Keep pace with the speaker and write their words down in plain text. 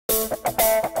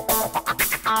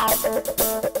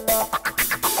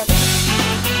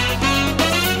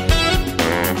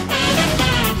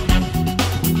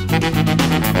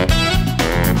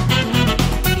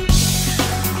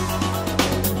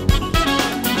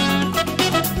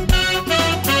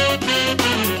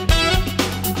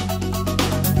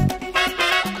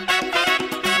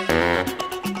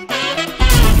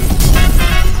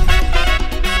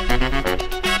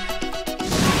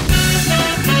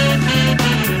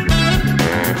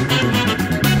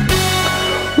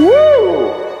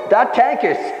That tank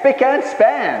is spick and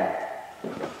span.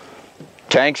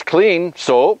 Tank's clean,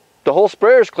 so the whole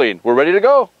sprayer's clean. We're ready to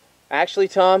go. Actually,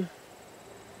 Tom,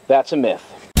 that's a myth.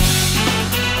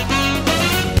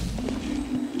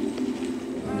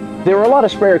 There are a lot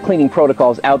of sprayer cleaning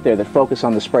protocols out there that focus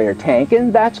on the sprayer tank,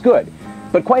 and that's good.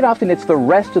 But quite often it's the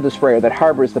rest of the sprayer that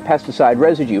harbors the pesticide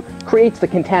residue, creates the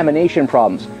contamination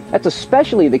problems. That's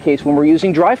especially the case when we're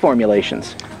using dry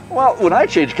formulations. Well, when I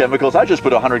change chemicals, I just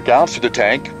put 100 gallons through the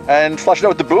tank and flush it out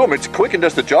with the boom. It's quick and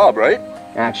does the job, right?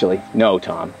 Actually, no,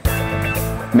 Tom.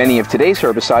 Many of today's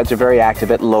herbicides are very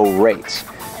active at low rates.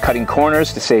 Cutting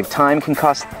corners to save time can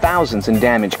cost thousands in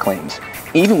damage claims,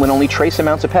 even when only trace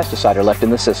amounts of pesticide are left in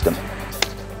the system.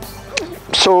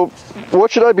 So,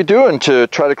 what should I be doing to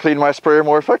try to clean my sprayer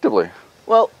more effectively?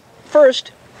 Well,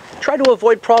 first, try to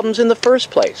avoid problems in the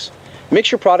first place. Mix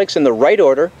your products in the right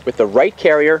order, with the right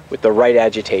carrier, with the right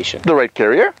agitation. The right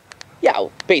carrier? Yeah,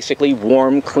 basically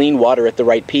warm, clean water at the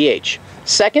right pH.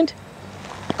 Second,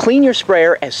 clean your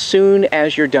sprayer as soon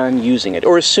as you're done using it,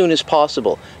 or as soon as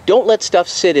possible. Don't let stuff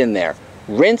sit in there.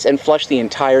 Rinse and flush the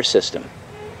entire system.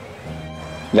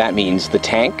 That means the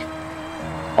tank,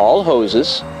 all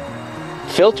hoses,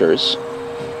 filters,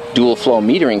 dual flow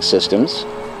metering systems,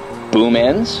 boom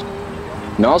ends,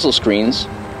 nozzle screens,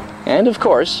 and of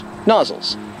course,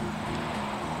 nozzles.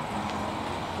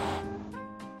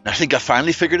 I think I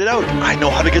finally figured it out. I know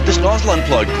how to get this nozzle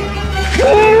unplugged.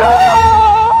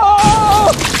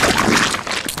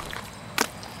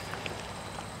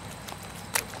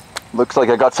 Looks like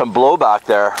I got some blowback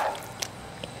there.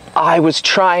 I was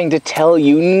trying to tell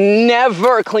you,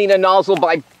 never clean a nozzle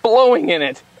by blowing in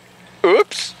it.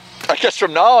 Oops. I guess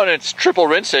from now on it's triple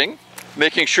rinsing,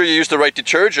 making sure you use the right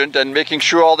detergent, and making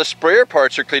sure all the sprayer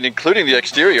parts are clean, including the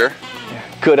exterior.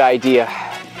 Good idea.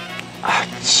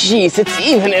 Jeez, it's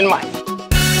even in my